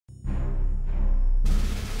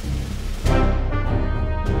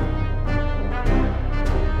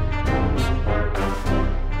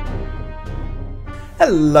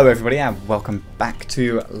Hello everybody and welcome back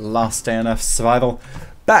to Last Day on Earth Survival.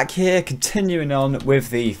 Back here continuing on with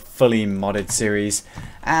the fully modded series,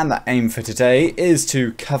 and the aim for today is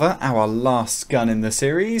to cover our last gun in the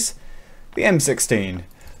series, the M16.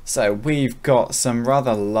 So we've got some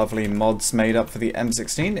rather lovely mods made up for the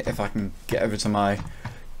M16. If I can get over to my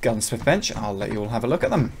gunsmith bench, I'll let you all have a look at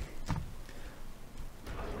them.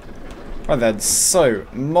 Right then, so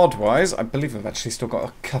mod-wise, I believe I've actually still got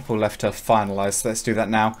a couple left to finalise, so let's do that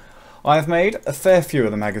now. I've made a fair few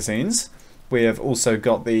of the magazines. We have also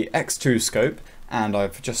got the X2 scope, and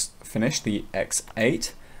I've just finished the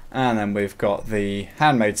X8. And then we've got the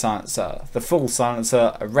handmade silencer, the full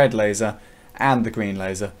silencer, a red laser, and the green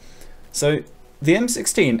laser. So the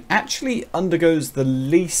M16 actually undergoes the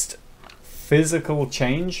least physical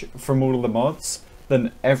change from all of the mods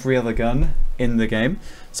than every other gun in the game.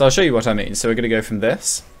 So I'll show you what I mean. So we're going to go from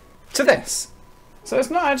this to this. So it's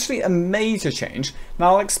not actually a major change.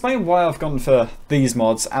 Now I'll explain why I've gone for these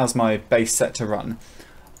mods as my base set to run.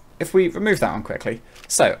 If we remove that one quickly.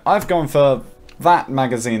 So I've gone for that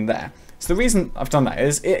magazine there. So the reason I've done that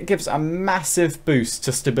is it gives a massive boost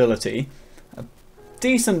to stability, a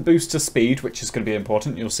decent boost to speed, which is going to be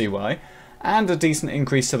important, you'll see why, and a decent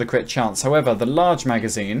increase to the crit chance. However, the large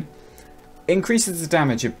magazine increases the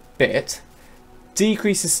damage a bit,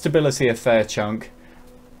 decreases stability a fair chunk,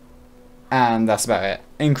 and that's about it.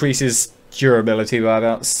 Increases durability by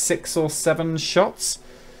about 6 or 7 shots.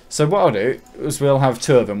 So what I'll do is we'll have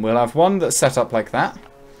two of them. We'll have one that's set up like that,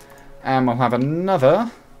 and we'll have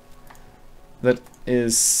another that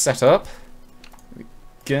is set up,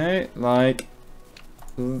 like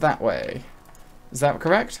that way. Is that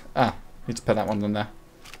correct? Need to put that one in there.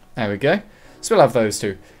 There we go. So we'll have those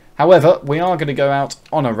two. However, we are going to go out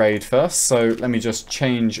on a raid first, so let me just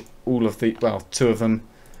change all of the, well, two of them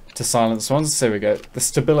to silenced ones. So there we go. The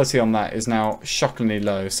stability on that is now shockingly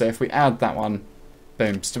low, so if we add that one,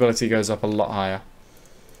 boom, stability goes up a lot higher.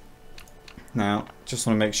 Now, just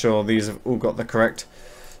want to make sure these have all got the correct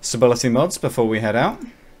stability mods before we head out.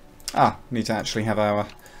 Need to actually have our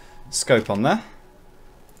scope on there.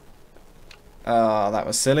 That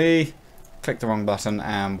was silly. Clicked the wrong button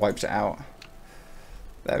and wiped it out.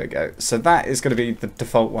 There we go. So that is going to be the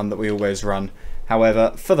default one that we always run.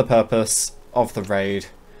 However, for the purpose of the raid,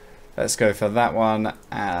 let's go for that one,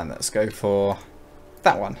 and let's go for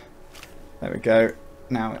that one. There we go.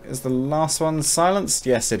 Now, is the last one silenced?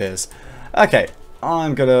 Yes, it is. Okay,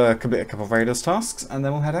 I'm going to complete a couple of raiders tasks, and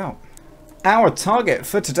then we'll head out. Our target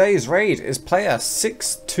for today's raid is player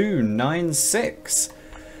 6296.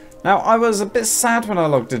 Now, I was a bit sad when I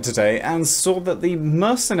logged in today and saw that the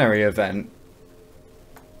Mercenary event,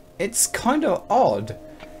 it's kind of odd.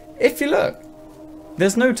 If you look,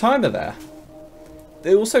 there's no timer there.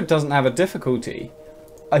 It also doesn't have a difficulty.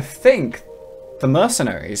 I think the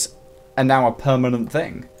Mercenaries are now a permanent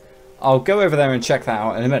thing. I'll go over there and check that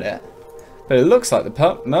out in a minute. But it looks like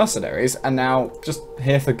the Mercenaries are now just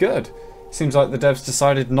here for good. Seems like the devs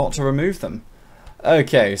decided not to remove them.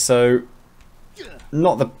 Okay, so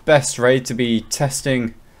not the best raid to be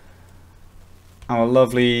testing our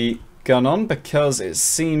lovely gun on, because it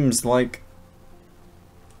seems like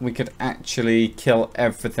we could actually kill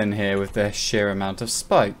everything here with the sheer amount of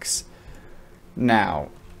spikes. Now,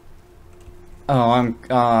 I'm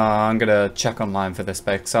gonna check online for this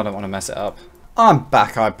bit because I don't want to mess it up. I'm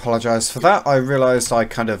back. I apologise for that. I realised I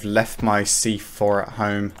kind of left my C4 at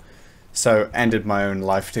home, so ended my own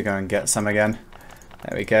life to go and get some again.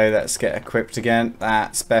 There we go. Let's get equipped again.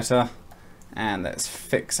 That's better. And let's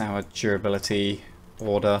fix our durability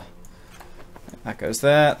order. That goes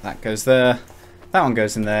there, that goes there, that one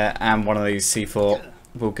goes in there, and one of these C4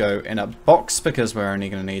 will go in a box because we're only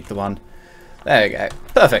going to need the one. There we go.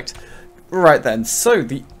 Perfect. Right then, so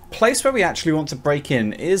the place where we actually want to break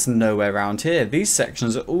in is nowhere around here. These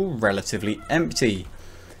sections are all relatively empty.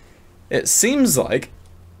 It seems like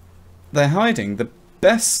they're hiding the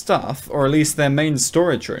best stuff, or at least their main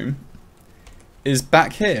storage room, is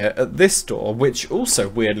back here at this door, which also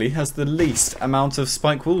weirdly has the least amount of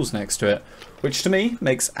spike walls next to it, which to me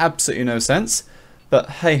makes absolutely no sense. But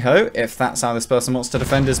hey ho, if that's how this person wants to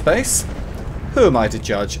defend his base, who am I to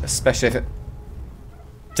judge, especially if it...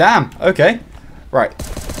 Damn, okay. Right.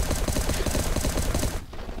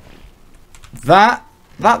 That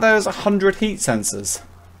there's 100 heat sensors.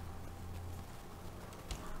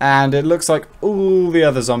 And it looks like all the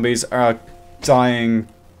other zombies are dying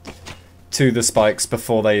to the spikes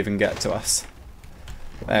before they even get to us.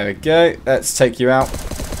 There we go. Let's take you out.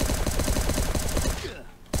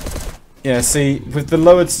 Yeah, see, with the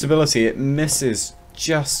lowered stability, it misses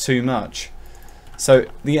just too much. So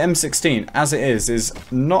the M16, as it is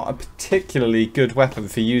not a particularly good weapon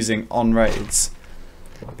for using on raids.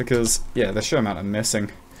 Because, yeah, the sheer amount I'm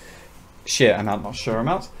missing. Sheer amount, not sure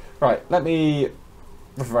amount. Right, let me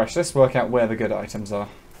refresh this, work out where the good items are.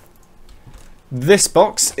 This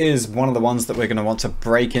box is one of the ones that we're going to want to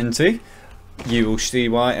break into. You will see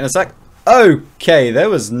why in a sec. Okay, there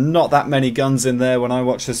was not that many guns in there when I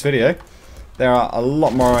watched this video. There are a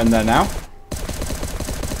lot more in there now.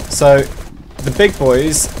 So, the big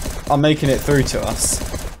boys are making it through to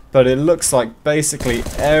us. But it looks like basically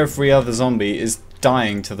every other zombie is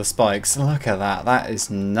dying to the spikes. Look at that, that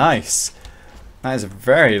is nice. That is a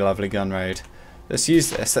very lovely gun raid. Let's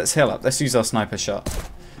use this, let's heal up, let's use our sniper shot.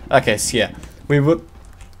 Okay, so yeah, we were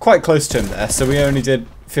quite close to him there, so we only did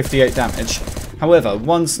 58 damage. However,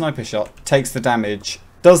 one sniper shot takes the damage,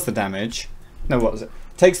 does the damage, no what was it,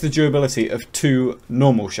 takes the durability of 2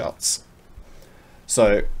 normal shots.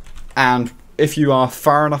 So, and if you are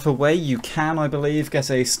far enough away, you can, I believe,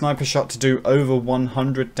 get a sniper shot to do over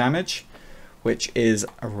 100 damage, which is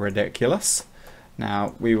ridiculous.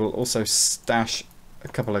 Now, we will also stash a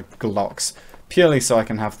couple of Glocks, purely so I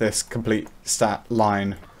can have this complete stat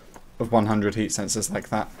line of 100 heat sensors like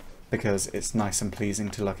that, because it's nice and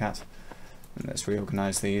pleasing to look at. And let's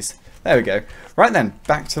reorganize these. There we go. Right then,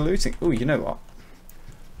 back to looting. Oh, you know what?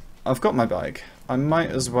 I've got my bike. I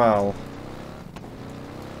might as well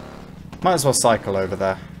cycle over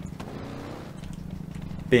there.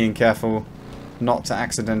 Being careful not to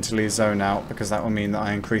accidentally zone out, because that will mean that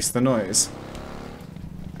I increase the noise.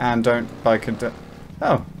 And don't bike into...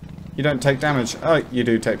 Oh, you don't take damage. Oh, you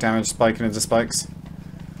do take damage biking into spikes.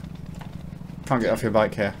 Can't get off your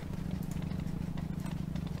bike here.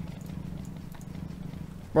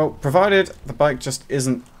 Well, provided the bike just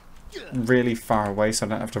isn't really far away, so I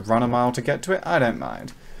don't have to run a mile to get to it, I don't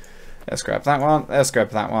mind. Let's grab that one. Let's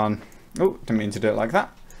grab that one. Oh, didn't mean to do it like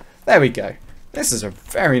that. There we go. This is a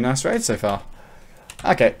very nice raid so far.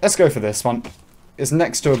 Okay, let's go for this one. It's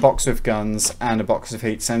next to a box with guns and a box of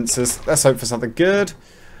heat sensors. Let's hope for something good.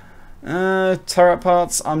 Turret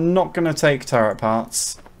parts. I'm not going to take turret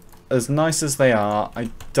parts. As nice as they are, I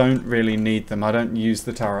don't really need them. I don't use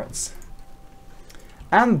the turrets.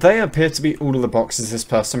 And they appear to be all of the boxes this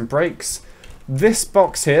person breaks. This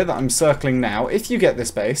box here that I'm circling now, if you get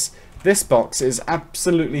this base, this box is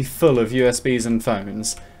absolutely full of USBs and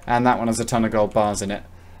phones. And that one has a ton of gold bars in it.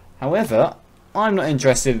 However, I'm not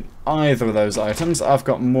interested in either of those items. I've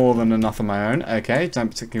got more than enough of my own. Okay, don't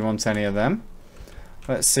particularly want any of them.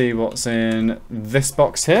 Let's see what's in this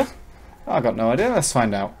box here. I've got no idea. Let's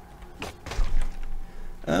find out.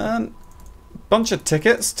 Bunch of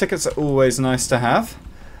tickets. Tickets are always nice to have.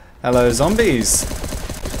 Hello, zombies.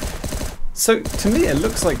 So, to me, it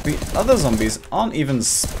looks like the other zombies aren't even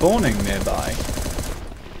spawning nearby.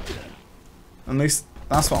 At least,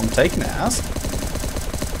 that's what I'm taking it as.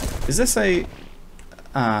 Is this a...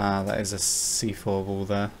 Ah, that is a C4 wall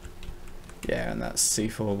there. Yeah, and that's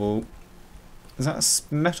C4 wall. Is that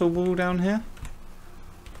a metal wall down here?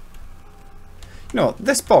 You know what?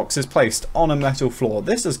 This box is placed on a metal floor.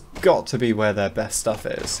 This has got to be where their best stuff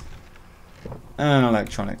is. An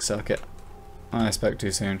electronic circuit. I spoke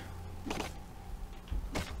too soon.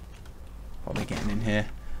 What are we getting in here?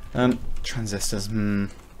 Transistors.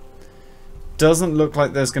 Doesn't look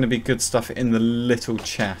like there's going to be good stuff in the little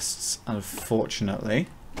chests, unfortunately.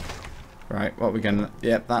 Right, what are we going to...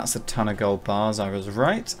 Yep, that's a ton of gold bars. I was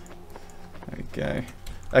right. There we go.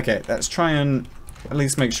 Okay, let's try and at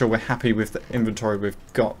least make sure we're happy with the inventory we've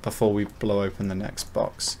got before we blow open the next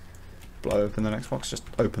box. Blow open the next box? Just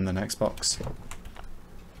open the next box.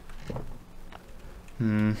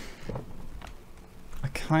 I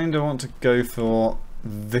kind of want to go for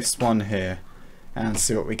this one here and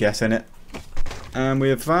see what we get in it. And we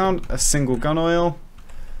have found a single gun oil.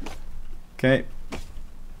 Okay.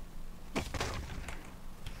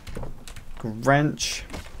 Wrench.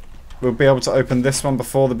 We'll be able to open this one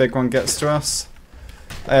before the big one gets to us.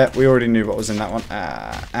 We already knew what was in that one.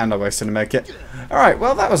 And I wasted a medkit. Alright,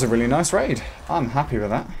 well that was a really nice raid. I'm happy with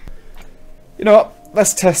that. You know what?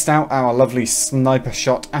 Let's test out our lovely sniper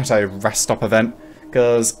shot at a rest stop event.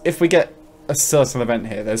 Because if we get a certain event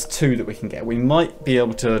here, there's 2 that we can get. We might be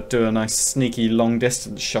able to do a nice sneaky long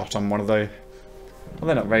distance shot on one of the... Well,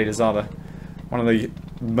 they're not raiders, are they? One of the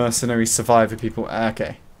mercenary survivor people.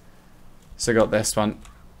 Okay. So I got this one.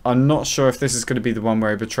 I'm not sure if this is going to be the one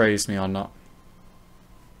where he betrays me or not.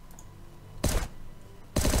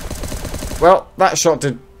 Well, that shot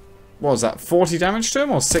did... What was that? 40 damage to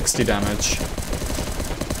him or 60 damage?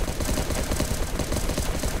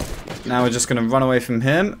 Now we're just going to run away from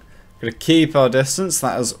him. Going to keep our distance.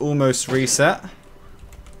 That is almost reset.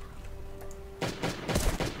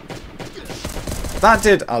 That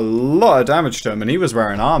did a lot of damage to him, and he was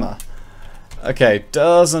wearing armor. Okay,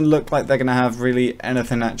 doesn't look like they're going to have really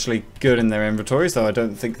anything actually good in their inventories, though I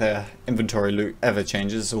don't think their inventory loot ever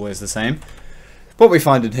changes. It's always the same. What we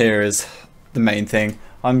find in here is the main thing.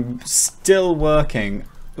 I'm still working.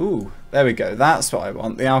 Ooh, there we go. That's what I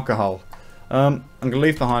want, the alcohol. I'm going to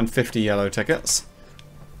leave behind 50 yellow tickets,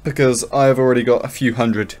 because I've already got a few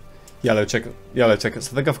hundred yellow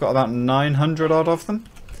tickets. I think I've got about 900 odd of them.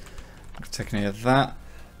 I'm taking any of that.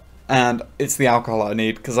 And it's the alcohol I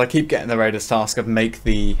need, because I keep getting the Raiders task of make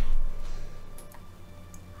the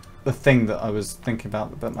thing that I was thinking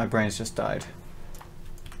about, but my brain's just died.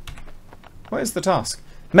 What is the task?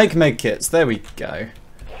 Make kits. There we go.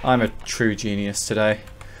 I'm a true genius today.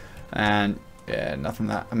 And yeah, nothing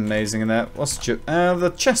that amazing in there. What's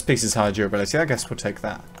the chest piece is high durability. I guess we'll take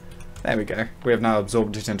that. There we go. We have now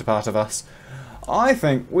absorbed it into part of us. I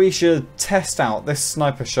think we should test out this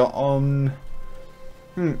sniper shot on...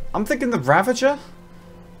 I'm thinking the Ravager?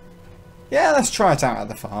 Yeah, let's try it out at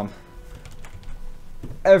the farm.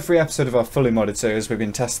 Every episode of our fully modded series, we've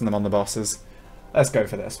been testing them on the bosses. Let's go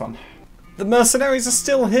for this one. The Mercenaries are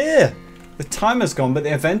still here! The timer's gone, but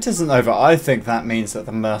the event isn't over. I think that means that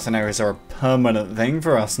the Mercenaries are a permanent thing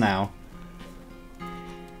for us now.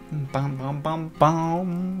 Bum bum bum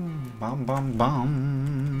bum. Bum bum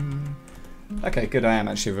bum. Okay, good, I am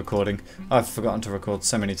actually recording. I've forgotten to record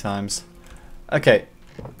so many times. Okay.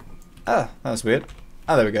 Ah, that's weird.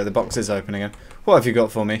 Ah, there we go, the box is open again. What have you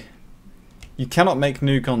got for me? You cannot make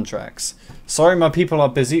new contracts. Sorry, my people are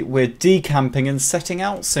busy. We're decamping and setting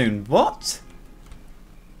out soon. What?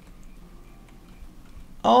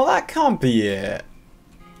 Oh, that can't be it.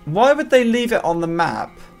 Why would they leave it on the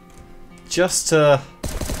map? Just to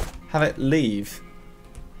have it leave.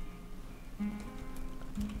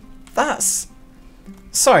 That's...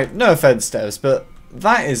 Sorry, no offense, Devs, but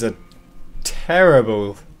that is a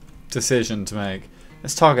terrible decision to make.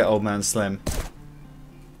 Let's target Old Man Slim.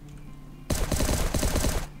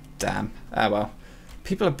 Damn. Ah well.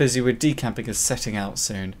 People are busy with decamping and setting out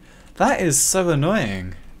soon. That is so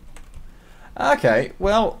annoying. Okay,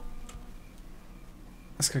 well...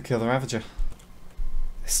 Let's go kill the Ravager.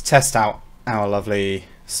 Let's test out our lovely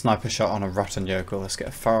sniper shot on a rotten yokel. Let's get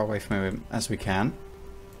as far away from him as we can.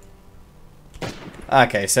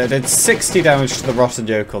 Okay, so it did 60 damage to the rotten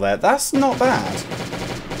yokel there. That's not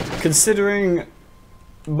bad. Considering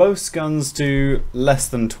most guns do less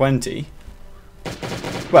than 20.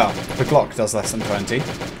 Well, the Glock does less than 20.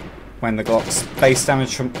 When the Glock's base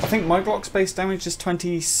damage from... I think my Glock's base damage is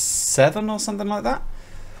 27 or something like that.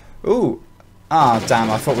 Ooh. Ah, damn,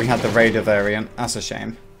 I thought we had the Raider variant. That's a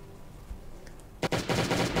shame.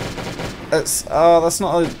 That's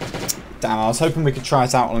not a... Damn, I was hoping we could try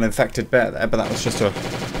it out on an infected bear there, but that was just a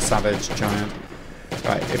savage giant.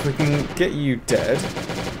 Right, if we can get you dead.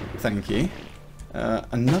 Thank you.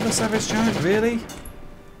 Another savage giant, really?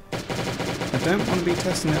 I don't want to be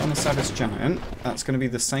testing it on a savage giant. That's going to be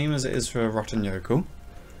the same as it is for a rotten yokel.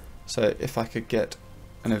 So if I could get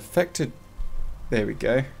an infected... There we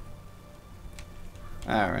go.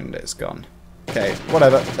 And it's gone. Okay,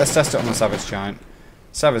 whatever. Let's test it on a savage giant.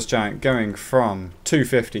 Savage giant going from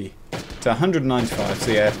 250 to 195.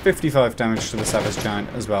 So yeah, 55 damage to the savage giant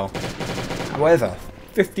as well. However,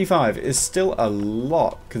 55 is still a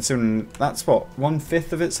lot, considering that's what,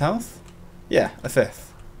 1/5 of its health? Yeah, a fifth.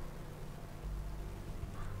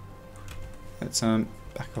 Let's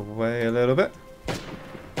back away a little bit.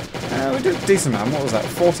 We did a decent amount. What was that?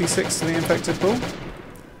 46 to the infected pool?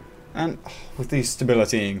 And with these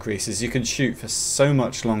stability increases, you can shoot for so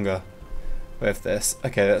much longer with this.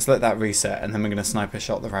 Okay, let's let that reset, and then we're going to sniper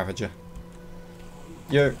shot the Ravager.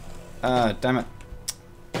 Yo. Damn it.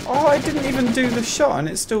 Oh, I didn't even do the shot, and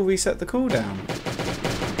it still reset the cooldown.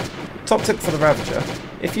 Top tip for the Ravager.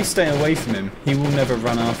 If you stay away from him, he will never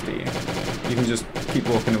run after you. You can just keep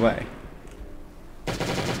walking away.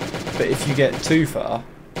 But if you get too far,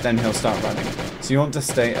 then he'll start running. So you want to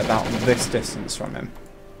stay about this distance from him.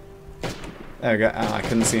 There we go. Ah, I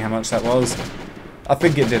couldn't see how much that was. I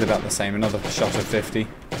think it did about the same. Another shot of 50.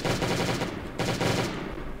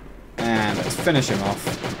 And let's finish him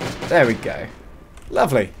off. There we go.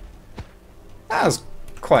 Lovely. That was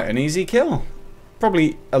quite an easy kill.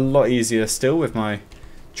 Probably a lot easier still with my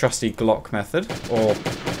trusty Glock method. Or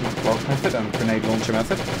not Glock method, grenade launcher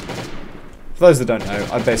method. For those that don't know,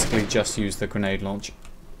 I basically just use the grenade launch.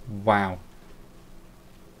 Wow.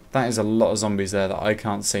 That is a lot of zombies there that I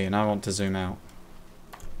can't see, and I want to zoom out.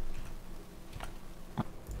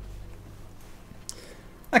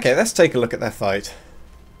 Okay, let's take a look at their fight.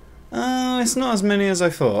 Oh, it's not as many as I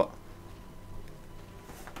thought.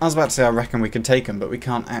 I was about to say I reckon we could take them, but we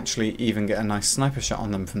can't actually even get a nice sniper shot on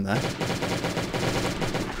them from there.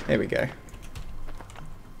 Here we go.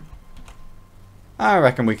 I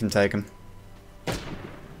reckon we can take them.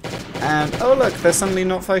 And, oh look, they're suddenly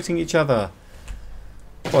not fighting each other.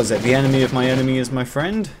 What is it? The enemy of my enemy is my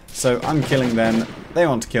friend? So I'm killing them. They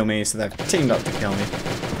want to kill me, so they've teamed up to kill me.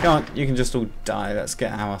 Come on, you can just all die. Let's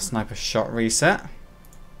get our sniper shot reset.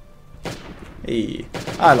 Eee.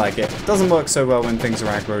 I like it. Doesn't work so well when things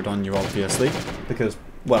are aggroed on you, obviously. Because,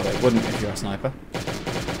 well, it wouldn't if you're a sniper.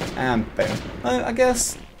 And boom. I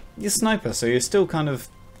guess you're a sniper, so you're still kind of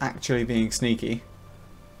actually being sneaky.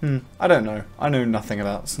 I don't know. I know nothing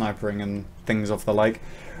about snipering and things of the like.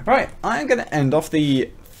 Right, I'm going to end off the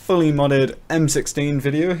fully modded M16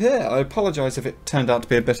 video here. I apologise if it turned out to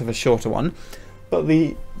be a bit of a shorter one, but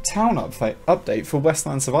the town update for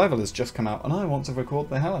Westland Survival has just come out and I want to record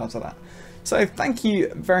the hell out of that. So thank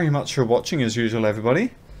you very much for watching as usual, everybody.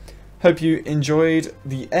 Hope you enjoyed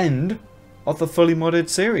the end of the fully modded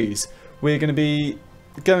series. We're going to be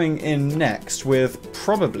going in next with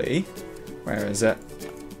probably... where is it?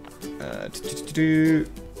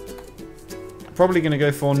 Probably going to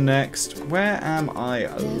go for next. Where am I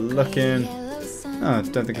looking? Oh, I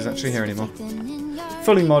don't think it's actually here anymore.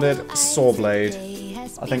 Fully modded saw blade.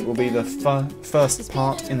 I think will be the first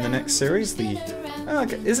part in the next series.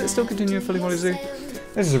 Okay, is it still continuing fully modded zoo?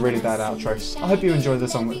 This is a really bad outro. I hope you enjoyed the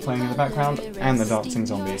song that's playing in the background and the dancing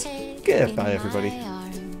zombies. Goodbye, everybody.